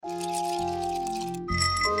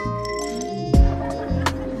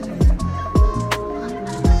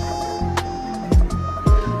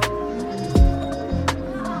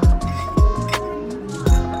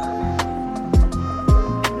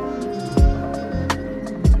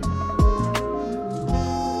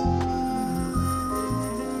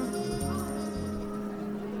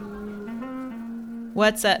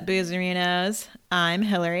What's up, Boozarinos? I'm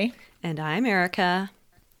Hillary. And I'm Erica.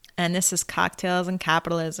 And this is Cocktails and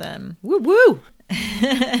Capitalism. Woo woo!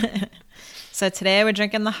 So today we're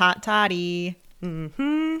drinking the hot toddy.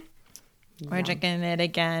 Mm-hmm. We're drinking it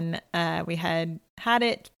again. We had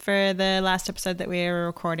it for the last episode that we were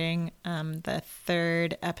recording, the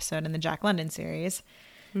third episode in the Jack London series,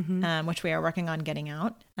 which we are working on getting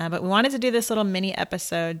out. But we wanted to do this little mini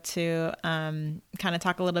episode to kind of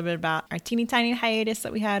talk a little bit about our teeny tiny hiatus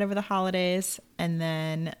that we had over the holidays, and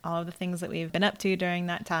then all of the things that we've been up to during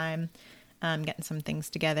that time. Getting some things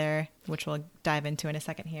together, which we'll dive into in a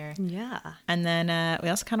second here. Yeah. And then we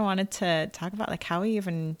also kind of wanted to talk about like how we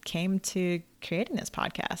even came to creating this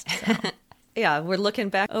podcast. So. Yeah, we're looking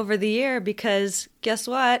back over the year because guess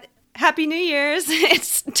what? Happy New Year's.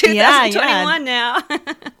 It's 2021 now.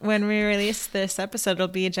 When we release this episode, it'll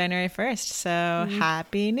be January 1st. So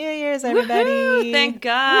Happy New Year's, everybody. Woo-hoo, thank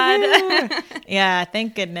God. Yeah,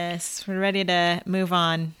 thank goodness. We're ready to move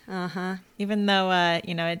on. Uh-huh. Even though,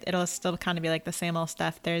 it'll still kind of be like the same old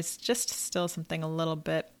stuff. There's just still something a little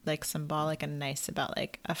bit like symbolic and nice about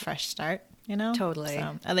like a fresh start. You know? Totally.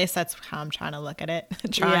 So at least that's how I'm trying to look at it.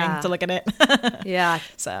 To look at it. Yeah.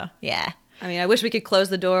 So, yeah. I mean, I wish we could close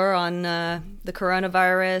the door on the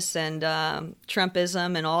coronavirus and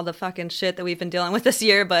Trumpism and all the fucking shit that we've been dealing with this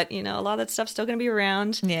year. But, a lot of that stuff's still going to be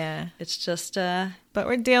around. Yeah. It's just... But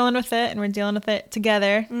we're dealing with it, and we're dealing with it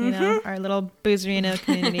together. Our little Boozarino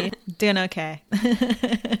community. Doing okay.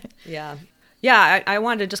 Yeah. Yeah, I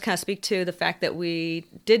wanted to just kind of speak to the fact that we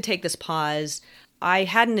did take this pause. I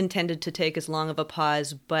hadn't intended to take as long of a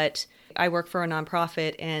pause, but I work for a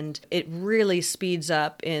nonprofit, and it really speeds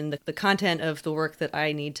up in the content of the work that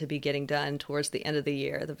I need to be getting done towards the end of the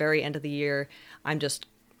year. The very end of the year, I'm just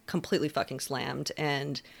completely fucking slammed,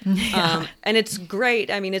 and and it's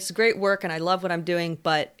great. I mean, it's great work, and I love what I'm doing,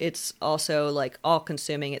 but it's also like all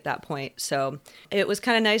consuming at that point. So it was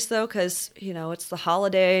kind of nice though, because it's the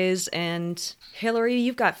holidays, and Hillary,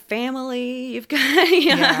 you've got family, you've got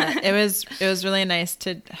yeah. It was really nice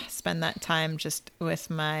to spend that time just with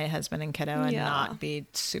my husband and kiddo, and not be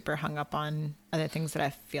super hung up on other things that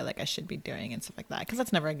I feel like I should be doing and stuff like that, because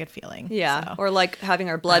that's never a good feeling. Yeah, so. Or like having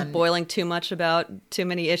our blood boiling too much about too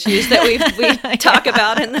many issues that we talk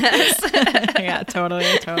about in this. Yeah, totally.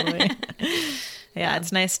 Yeah,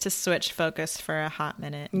 it's nice to switch focus for a hot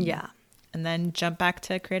minute. Yeah. And then jump back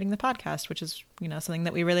to creating the podcast, which is, something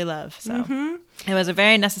that we really love. So it was a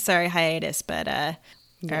very necessary hiatus, but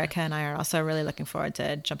Erica and I are also really looking forward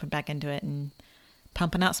to jumping back into it and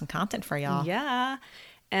pumping out some content for y'all. Yeah.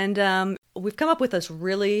 And we've come up with this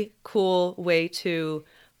really cool way to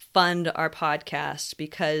fund our podcast,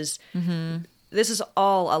 because this is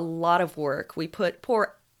all a lot of work. We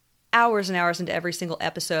pour hours and hours into every single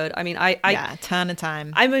episode. I mean, a ton of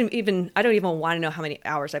time. I don't even want to know how many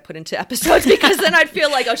hours I put into episodes, because then I'd feel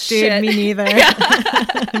like, oh shit. Dude, me neither.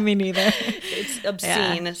 Me neither. It's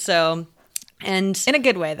obscene. Yeah. So, and in a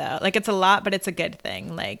good way though, like it's a lot, but it's a good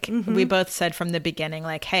thing. Like we both said from the beginning,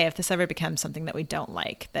 like, hey, if this ever becomes something that we don't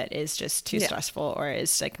like, that is just too stressful, or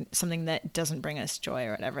is like something that doesn't bring us joy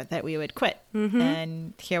or whatever, that we would quit.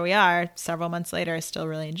 And here we are several months later, still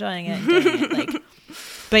really enjoying it and doing it. Like,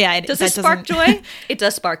 but yeah, does it spark joy? It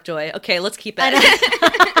does spark joy. Okay, let's keep it.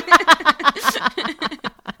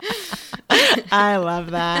 I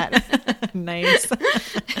love that. Nice.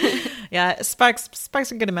 Yeah, it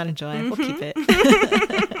sparks a good amount of joy. We'll keep it.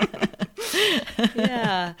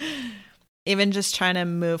 Yeah. Even just trying to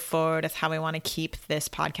move forward with how we want to keep this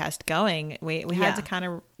podcast going, we had to kind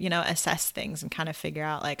of, assess things and kind of figure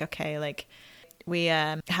out like, okay, like we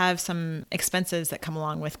have some expenses that come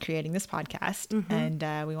along with creating this podcast,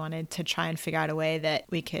 and we wanted to try and figure out a way that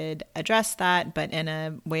we could address that, but in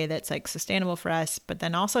a way that's like sustainable for us, but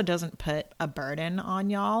then also doesn't put a burden on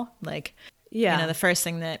y'all. Like, the first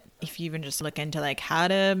thing that, if you even just look into like how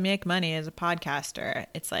to make money as a podcaster,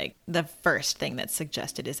 it's like the first thing that's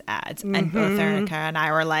suggested is ads. And both Erica and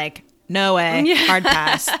I were like, no way, hard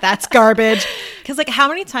pass. That's garbage. Because like, how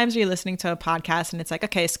many times are you listening to a podcast and it's like,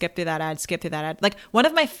 okay, skip through that ad. Like one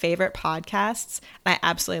of my favorite podcasts, and I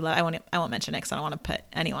absolutely love, I won't mention it because I don't want to put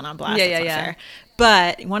anyone on blast. That's not fair.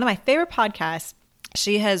 But one of my favorite podcasts,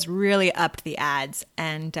 she has really upped the ads,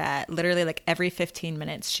 and literally like every 15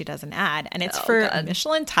 minutes she does an ad, and it's for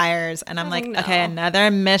Michelin tires, and I'm okay, another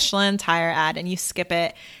Michelin tire ad, and you skip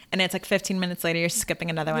it, and it's like 15 minutes later you're skipping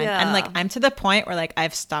another one, and like I'm to the point where like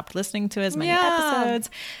I've stopped listening to as many episodes.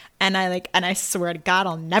 And I swear to God,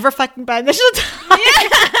 I'll never fucking buy Michelin.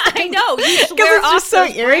 I know. You swear it's off just so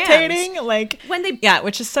those irritating. brands. Like when they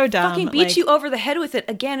which is so dumb. fucking beat you over the head with it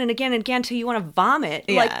again and again and again till you want to vomit.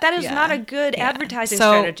 Like that is not a good advertising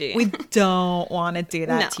strategy. We don't want to do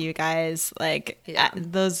that to you guys. Like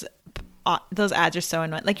those ads are so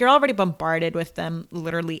annoying. Like you're already bombarded with them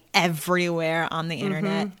literally everywhere on the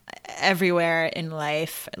internet, everywhere in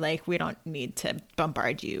life. Like we don't need to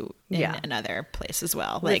bombard you in another place as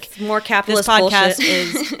well. Like with more capitalist this podcast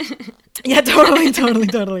bullshit. is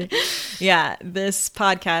totally. Yeah, this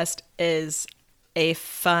podcast is a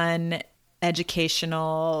fun,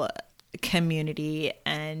 educational community,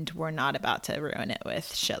 and we're not about to ruin it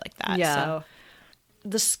with shit like that. Yeah. So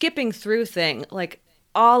the skipping through thing, like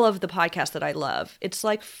all of the podcasts that I love, it's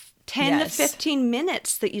like 10 to 15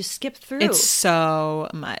 minutes that you skip through. It's so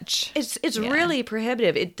much. It's really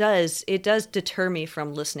prohibitive. It does deter me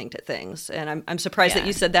from listening to things. And I'm surprised that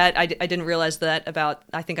you said that. I didn't realize that about,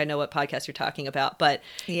 I think I know what podcast you're talking about, but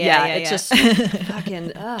it's just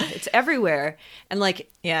fucking, it's everywhere. And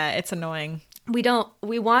like, it's annoying.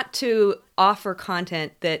 We want to offer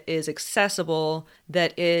content that is accessible,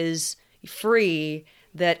 that is free,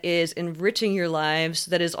 that is enriching your lives,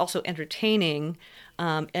 that is also entertaining.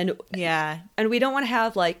 And we don't want to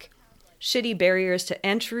have like shitty barriers to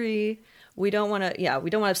entry. We don't want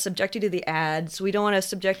to subject you to the ads. We don't want to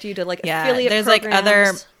subject you to like affiliate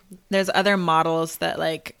programs. There's other models that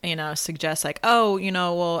like, suggest like, oh,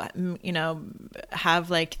 we'll, have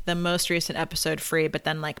like the most recent episode free, but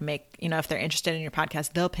then like make, if they're interested in your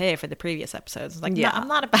podcast, they'll pay for the previous episodes. Like, no, I'm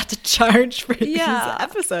not about to charge for these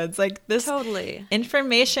episodes. Like this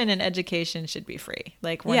information and education should be free.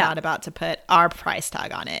 Like we're not about to put our price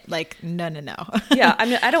tag on it. Like, no. I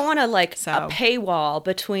mean, I don't want to like a paywall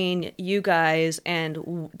between you guys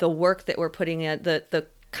and the work that we're putting in, the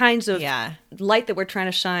kinds of light that we're trying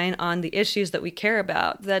to shine on the issues that we care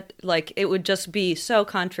about, that like it would just be so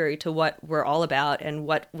contrary to what we're all about and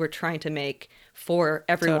what we're trying to make for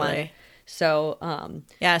everyone. Totally. So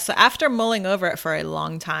so after mulling over it for a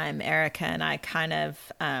long time, Erica and I kind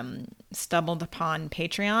of stumbled upon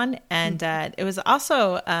Patreon, and it was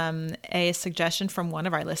also a suggestion from one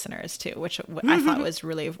of our listeners too, which I thought was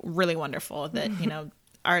really, really wonderful, that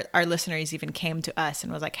our listeners even came to us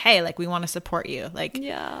and was like, hey, like we want to support you. Like,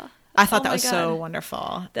 I thought that was so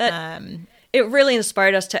wonderful. That it really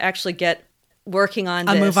inspired us to actually get working on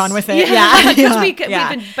this. Move on with it. Because we've been bouncing ideas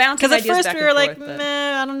back and forth. Because at first we were like,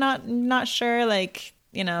 I'm not sure, like,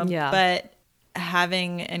 but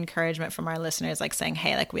having encouragement from our listeners, like saying,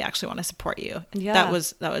 hey, like we actually want to support you. That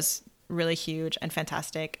was really huge and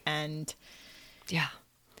fantastic. And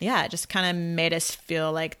it just kind of made us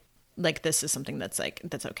feel like this is something that's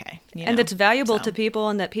okay, and that's valuable to people,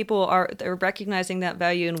 and that people they're recognizing that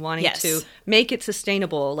value and wanting to make it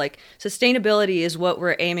sustainable. Like sustainability is what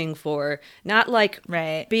we're aiming for, not like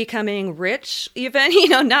becoming rich, even,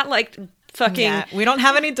 not like fucking we don't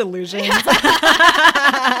have any delusions.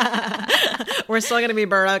 We're still gonna be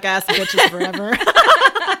broke ass bitches forever.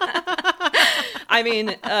 I mean,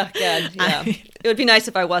 God, it would be nice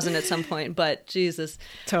if I wasn't at some point, but Jesus,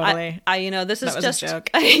 totally. This is just a joke.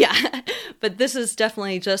 But this is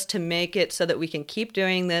definitely just to make it so that we can keep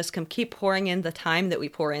doing this, can keep pouring in the time that we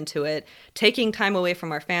pour into it, taking time away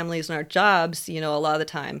from our families and our jobs, a lot of the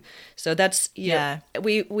time. So that's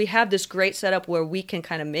we have this great setup where we can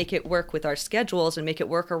kind of make it work with our schedules and make it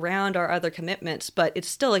work around our other commitments, but it's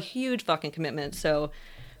still a huge fucking commitment. So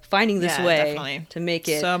finding this way definitely to make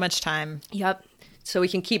it so much time. Yep. So we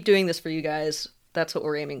can keep doing this for you guys. That's what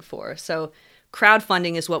we're aiming for. So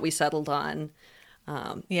crowdfunding is what we settled on.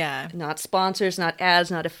 Not sponsors, not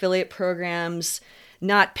ads, not affiliate programs,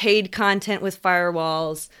 not paid content with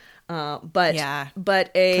firewalls. But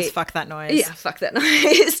 'cause fuck that noise. Yeah, fuck that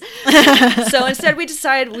noise. So instead we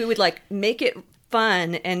decided we would like make it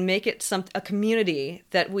fun and make it a community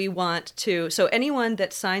that we want to. So anyone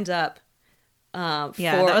that signs up, that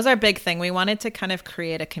was our big thing. We wanted to kind of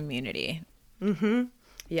create a community.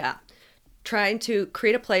 Yeah. Trying to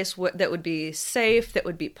create a place that would be safe, that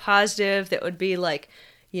would be positive, that would be like,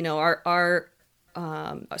 our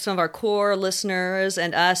some of our core listeners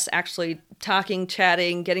and us actually talking,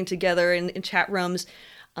 chatting, getting together in chat rooms,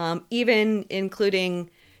 even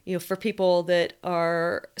including, for people that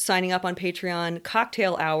are signing up on Patreon,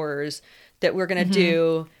 cocktail hours that we're going to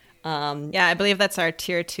do. I believe that's our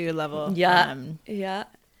tier 2 level.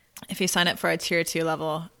 If you sign up for a tier 2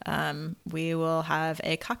 level, we will have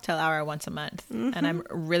a cocktail hour once a month. And I'm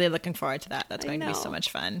really looking forward to that. That's going to be so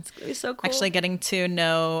much fun. It's going to be so cool. Actually getting to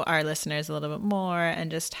know our listeners a little bit more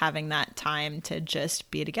and just having that time to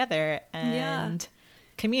just be together and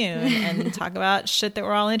commune and talk about shit that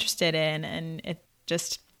we're all interested in, and it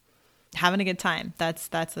just having a good time. That's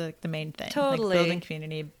the main thing. Totally. Like building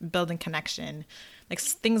community, building connection, like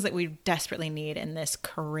things that we desperately need in this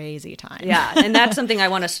crazy time. Yeah, and that's something I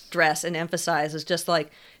want to stress and emphasize is just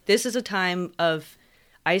like, this is a time of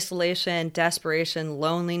isolation, desperation,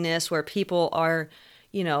 loneliness, where people are,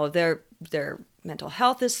 you know, their mental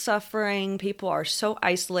health is suffering. People are so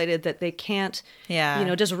isolated that they can't, you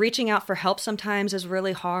know, just reaching out for help sometimes is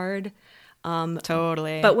really hard.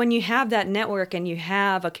 Totally. But when you have that network and you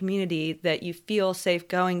have a community that you feel safe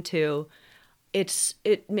going to,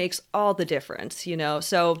 it makes all the difference, you know?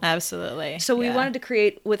 So absolutely. So we wanted to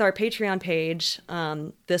create with our Patreon page,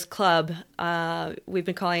 this club. We've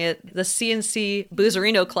been calling it the CNC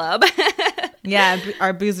Boozarino Club. Yeah.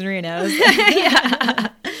 Our Boozarinos. Yeah.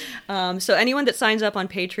 So anyone that signs up on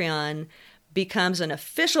Patreon becomes an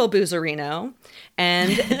official Boozarino,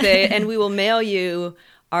 and we will mail you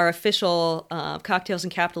our official Cocktails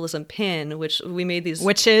and Capitalism pin, which we made these,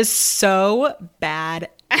 which is so bad.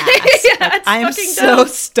 I'm so dope.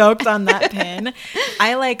 Stoked on that pin.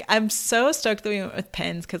 I'm so stoked that we went with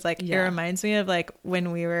pins because it reminds me of like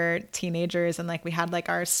when we were teenagers and like we had like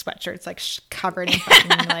our sweatshirts like covered in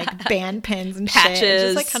fucking like band pins and patches. Shit. It's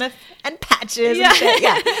just like kind of and patches and shit.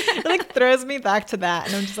 Yeah, it like throws me back to that,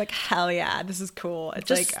 and I'm just like, hell yeah, this is cool. It's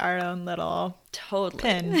just like our own little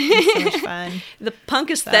pin. It's so much fun. The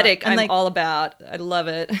punk aesthetic, I'm all about. I love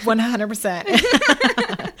it.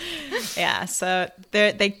 100%. Yeah, so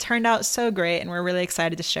they turned out so great, and we're really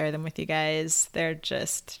excited to share them with you guys. They're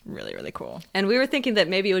just really, really cool. And we were thinking that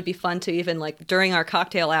maybe it would be fun to even like during our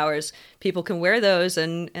cocktail hours, people can wear those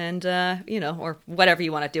and you know, or whatever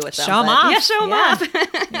you want to do with them. Show them off. Yeah, show them off.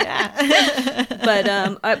 Yeah.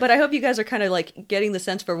 But I hope you guys are kind of like getting the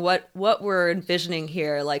sense for what we're envisioning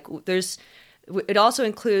here. Like it also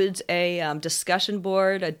includes a discussion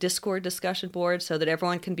board, a Discord discussion board, so that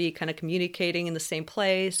everyone can be kind of communicating in the same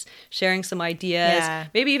place, sharing some ideas,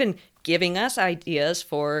 maybe even giving us ideas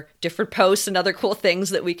for different posts and other cool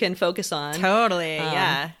things that we can focus on. Totally.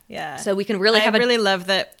 Yeah. So we can really really love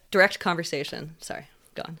that direct conversation. Sorry.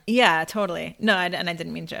 Go on. Yeah, totally. No, I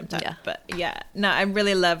didn't mean to jump up, but no, I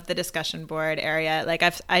really love the discussion board area. Like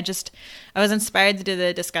I was inspired to do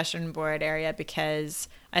the discussion board area because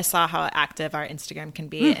I saw how active our Instagram can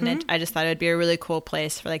be, and I just thought it would be a really cool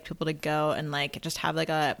place for like people to go and like just have like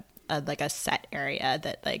a set area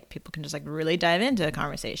that like people can just like really dive into a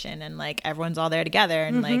conversation, and like everyone's all there together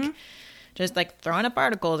and like just like throwing up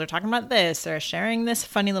articles or talking about this or sharing this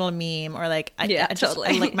funny little meme or like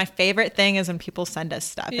totally. Like my favorite thing is when people send us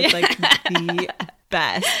stuff. It's like the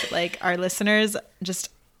best. Like our listeners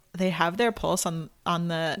just they have their pulse on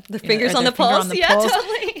the fingers on the pulse.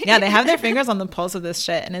 Totally. Yeah, they have their fingers on the pulse of this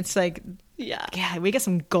shit, and it's like we get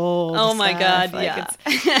some gold. Oh my god,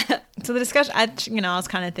 So the discussion, I was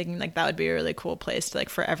kind of thinking like that would be a really cool place to like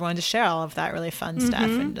for everyone to share all of that really fun stuff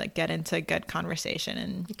and like get into good conversation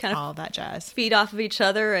and kind of all of that jazz. Feed off of each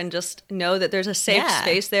other and just know that there's a safe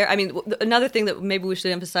space there. I mean, another thing that maybe we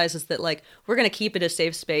should emphasize is that like we're going to keep it a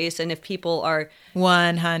safe space, and if people are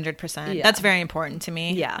 100%, that's very important to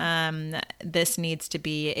me. Yeah, this needs to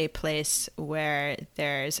be a place where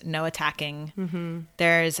there's no attacking.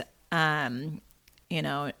 There's no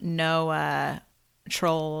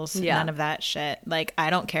trolls, none of that shit. Like, I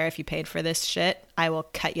don't care if you paid for this shit. I will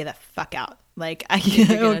cut you the fuck out. Like, I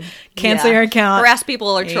cancel your account. Harass people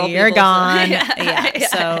or troll people. You're gone.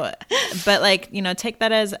 So, but like, take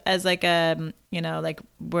that as like a, like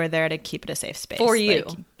we're there to keep it a safe space. For you.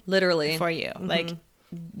 Like, literally. For you. Like,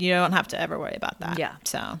 you don't have to ever worry about that. Yeah.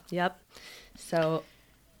 So. Yep. So,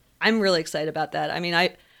 I'm really excited about that. I mean,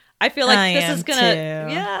 I feel like this is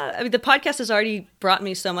gonna, I mean, the podcast has already brought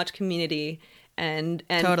me so much community and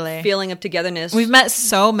totally. Feeling of togetherness. We've met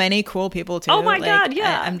so many cool people too. Oh my god,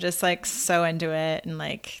 yeah. I'm just like so into it, and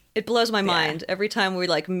like it blows my mind every time we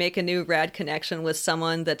like make a new rad connection with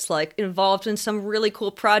someone that's like involved in some really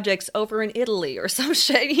cool projects over in Italy or some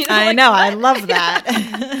shit. I know, I love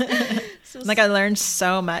that. Like I learned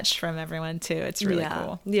so much from everyone too. It's really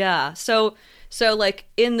cool. Yeah. So like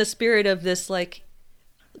in the spirit of this like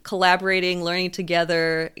collaborating, learning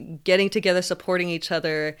together, getting together, supporting each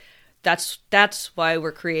other. That's why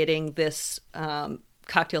we're creating this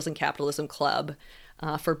Cocktails and Capitalism Club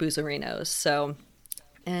for Boozarinos. So,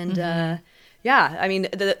 and I mean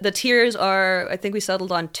the tiers are, I think we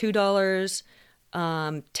settled on $2,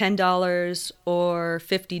 $10, or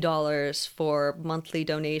 $50 for monthly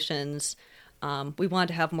donations. We wanted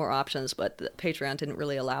to have more options, but the Patreon didn't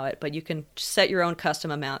really allow it. But you can set your own custom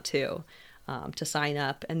amount too. to sign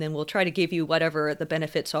up, and then we'll try to give you whatever the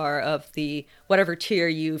benefits are of the whatever tier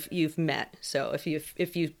you've met. So if you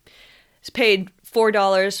paid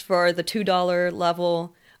 $4 for the $2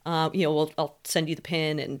 level, I'll send you the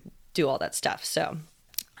pin and do all that stuff. So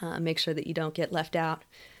make sure that you don't get left out.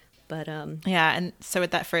 But yeah, and so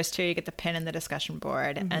with that first tier, you get the pin and the discussion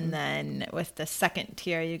board, and then with the second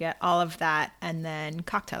tier, you get all of that, and then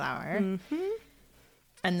cocktail hour,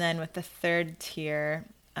 and then with the third tier,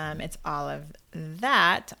 it's all of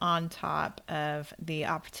that on top of the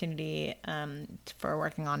opportunity for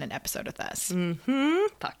working on an episode with us.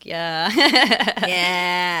 Fuck yeah.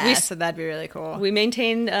 Yeah. So that'd be really cool. We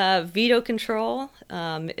maintain veto control,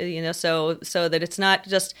 so that it's not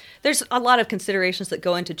just, there's a lot of considerations that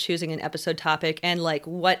go into choosing an episode topic and like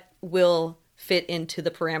what will fit into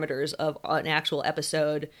the parameters of an actual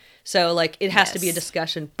episode. So like it has to be a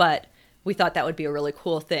discussion, but we thought that would be a really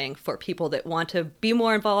cool thing for people that want to be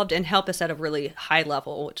more involved and help us at a really high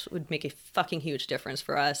level, which would make a fucking huge difference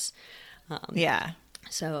for us.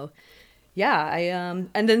 So, yeah,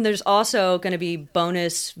 and then there's also going to be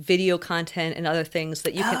bonus video content and other things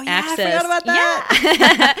that you can access. I forgot about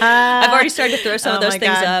that. Yeah. I've already started to throw some of those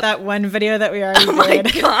things up. That one video that we already did. Oh my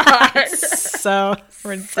God. It's so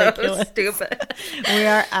ridiculous. So stupid. We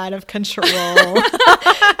are out of control.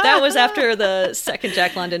 That was after the second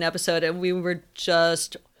Jack London episode, and we were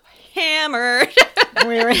just hammered.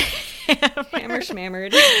 We were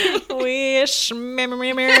schmammered. We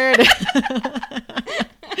schmammered.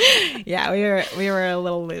 Yeah, we were a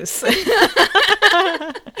little loose, to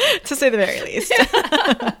say the very least.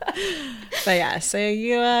 But yeah, so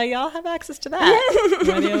y'all have access to that,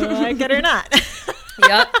 whether you like it or not.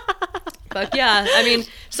 Yep. But yeah, I mean,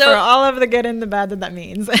 so for all of the good and the bad that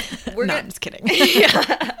means. I'm just kidding.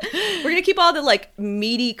 Yeah. We're gonna keep all the like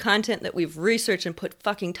meaty content that we've researched and put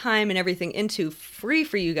fucking time and everything into free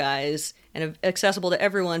for you guys and accessible to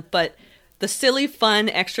everyone, but the silly, fun,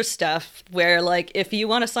 extra stuff where, like, if you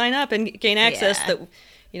want to sign up and gain access, that,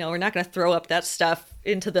 we're not going to throw up that stuff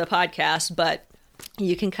into the podcast, but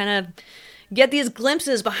you can kind of get these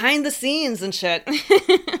glimpses behind the scenes and shit.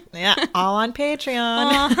 Yeah, all on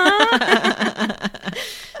Patreon.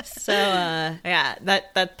 So, yeah,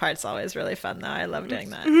 that part's always really fun, though. I love doing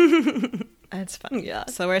that. It's fun. Yeah.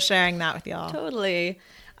 So we're sharing that with y'all. Totally.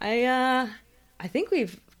 I think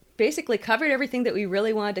we've basically covered everything that we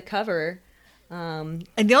really wanted to cover. And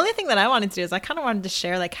the only thing that I wanted to do is I kind of wanted to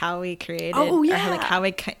share like how we created, or like how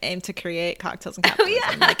we aim to create Cocktails and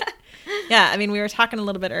Capitalism. I mean, we were talking a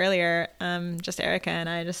little bit earlier, just Erica and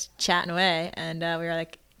I just chatting away, and we were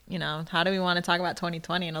like, how do we want to talk about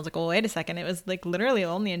 2020? And I was like, well, wait a second. It was like literally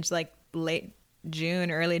only in like late June,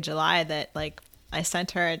 early July that like I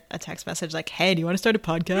sent her a text message like, hey, do you want to start a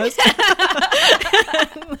podcast?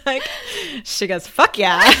 And, like, she goes, fuck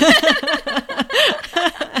yeah.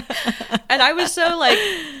 And I was so like,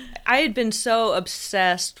 I had been so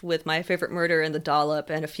obsessed with My Favorite Murder and The Dollop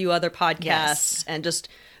and a few other podcasts and just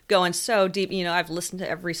going so deep. I've listened to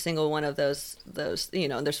every single one of those, there's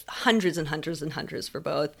hundreds and hundreds and hundreds for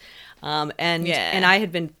both. And I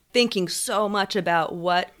had been thinking so much about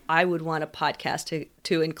what I would want a podcast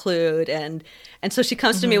to include. And so she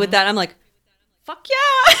comes to me with that. I'm like, fuck yeah.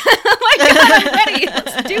 Oh my God, I'm ready.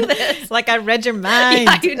 Let's do this. Like I read your mind.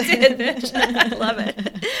 Yeah, you did, bitch. I love it.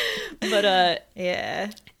 But yeah.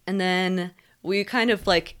 And then we kind of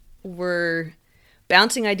like were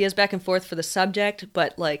bouncing ideas back and forth for the subject,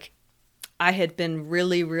 but like I had been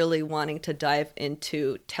really, really wanting to dive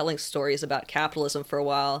into telling stories about capitalism for a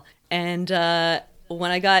while. And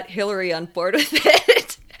when I got Hillary on board with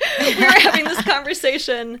it, we were having this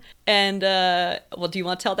conversation. And, well, do you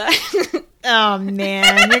want to tell that? Oh,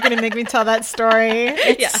 man. You're going to make me tell that story.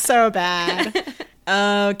 It's so bad.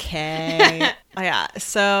 Okay. Oh, yeah.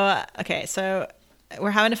 So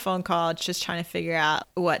we're having a phone call, just trying to figure out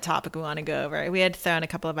what topic we want to go over. We had thrown a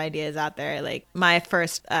couple of ideas out there. Like my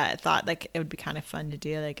first thought, like it would be kind of fun to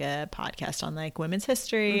do like a podcast on like women's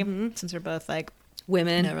history, since we're both like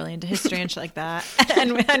women, really into history and shit like that,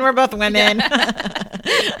 and we're both women.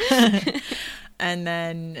 Yeah. And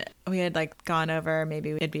then we had like gone over maybe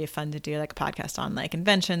it'd be fun to do like a podcast on like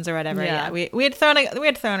inventions or whatever. Yeah, we had thrown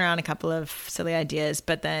around a couple of silly ideas,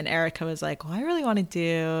 but then Erica was like, "Well, I really want to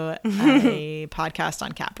do a podcast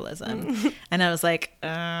on capitalism," and I was like,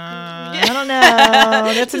 "I don't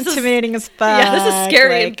know. That's intimidating as fuck. Yeah, this is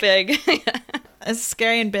scary and big." It's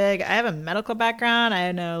scary and big. I have a medical background.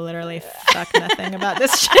 I know literally fuck nothing about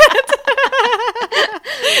this shit.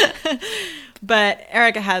 But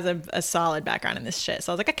Erica has a solid background in this shit.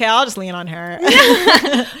 So I was like, okay, I'll just lean on her.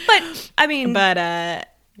 But, I mean... But,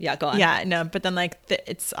 yeah, go on. Yeah, no, but then, like,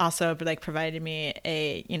 it's also, like, provided me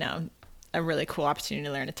a, a really cool opportunity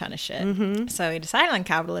to learn a ton of shit. So we decided on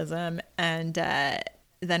capitalism, and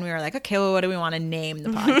then we were like, okay, well, what do we want to name the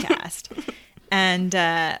podcast? And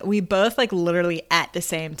we both like literally at the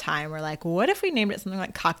same time were like, what if we named it something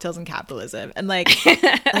like Cocktails and Capitalism? And like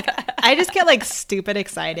I just get like stupid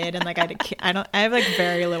excited, and like I have like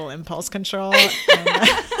very little impulse control. And,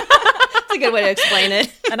 that's a good way to explain it.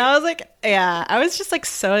 And I was like, yeah, I was just like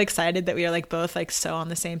so excited that we were like both like so on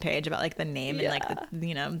the same page about like the name and like the,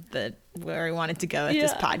 you know, the where we wanted to go with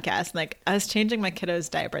this podcast. And, like I was changing my kiddo's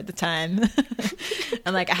diaper at the time,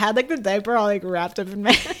 and like I had like the diaper all like wrapped up in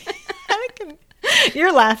my.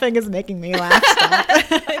 Your laughing is making me laugh. Stop.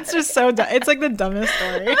 It's just so dumb. It's like the dumbest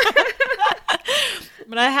story.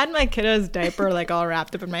 But I had my kiddo's diaper like all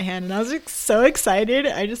wrapped up in my hand, and I was like so excited.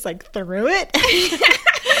 I just like threw it.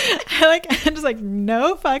 I just like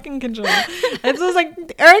no fucking control. And so I was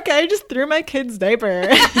like, Erica, I just threw my kid's diaper.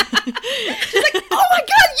 She's like, oh my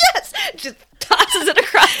god, yes! Just tosses it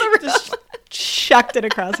across the room. Just chucked it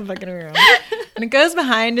across the fucking room. And it goes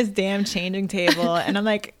behind his damn changing table, and I'm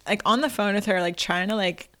like on the phone with her, like trying to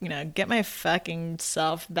like, you know, get my fucking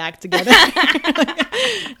self back together.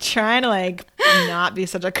 Like, trying to like not be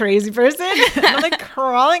such a crazy person. And I'm like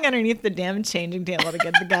crawling underneath the damn changing table to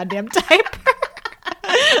get the goddamn diaper.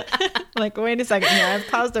 I'm like, wait a second here, I've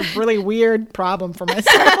caused a really weird problem for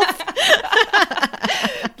myself.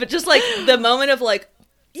 But just like the moment of like,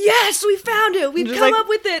 yes, we found it. We've come up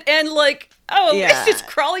with it. And like, it's just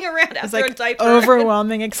crawling around after like a diaper.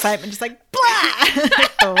 Overwhelming excitement. Just like, blah!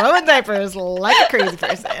 Throwing diapers like a crazy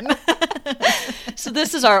person. So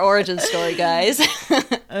this is our origin story, guys.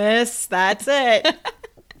 That's it.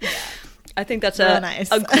 Yeah. I think that's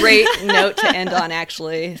nice. a great note to end on,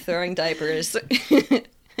 actually. Throwing diapers.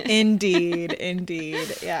 Indeed.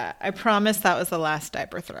 Yeah. I promise that was the last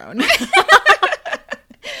diaper thrown.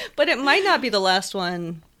 But it might not be the last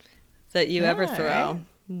one that you ever throw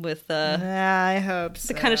with yeah, I hope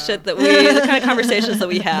so. The kind of shit that the kind of conversations that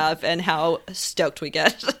we have and how stoked we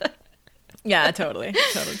get. Yeah, totally.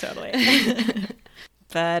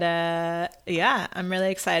 But yeah, I'm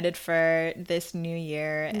really excited for this new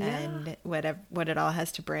year and what it all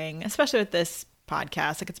has to bring, especially with this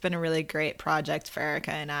podcast. Like, it's been a really great project for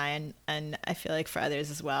Erica and I, and I feel like for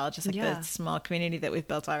others as well. Just like the small community that we've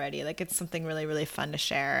built already. Like, it's something really, really fun to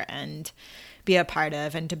share and be a part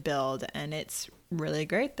of and to build. And it's really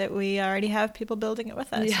great that we already have people building it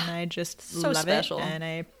with us. Yeah. And I just love it, and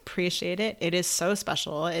I appreciate it. It is so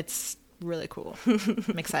special. It's really cool.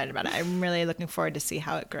 I'm excited about it. I'm really looking forward to see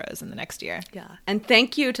how it grows in the next year. Yeah. And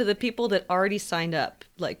thank you to the people that already signed up.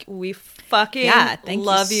 Like, we fucking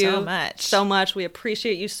love you so much. We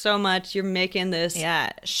appreciate you so much. You're making this.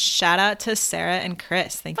 Yeah. Shout out to Sarah and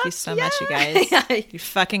Chris. Thank you so much, you guys. You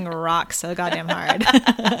fucking rock so goddamn hard.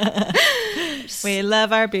 We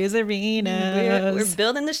love our boozarinos. We're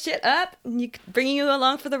building this shit up and bringing you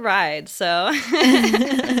along for the ride. So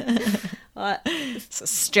so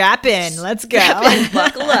strap in. Let's go.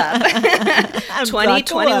 Buckle up.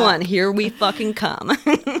 2021, here we fucking come.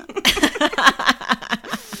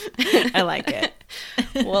 I like it.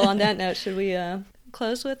 Well, on that note, should we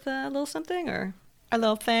close with a little something, or our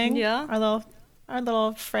little thing? Yeah, our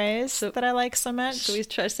little phrase that I like so much. Should we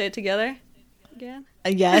try to say it together again?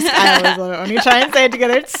 Yes, I always love it when you try and say it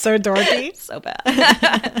together. It's so dorky. So bad.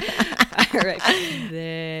 All right.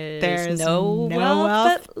 There's no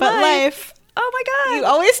wealth but life. Oh my god! You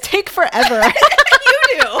always take forever. You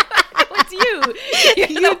do. It's you.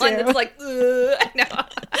 You're the one that's like, no.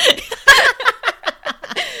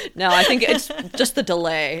 No, I think it's just the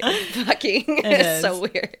delay. Fucking, it's so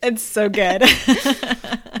weird. It's so good.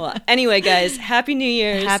 Well, anyway, guys, Happy New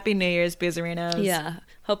Year's. Happy New Year's, Boozarinos. Yeah.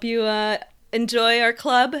 Hope you enjoy our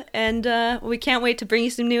club, and we can't wait to bring you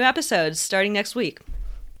some new episodes starting next week.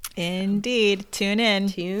 Indeed. Tune in.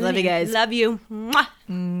 Love you guys. Love you. Mwah.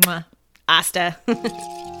 Mwah. Asta.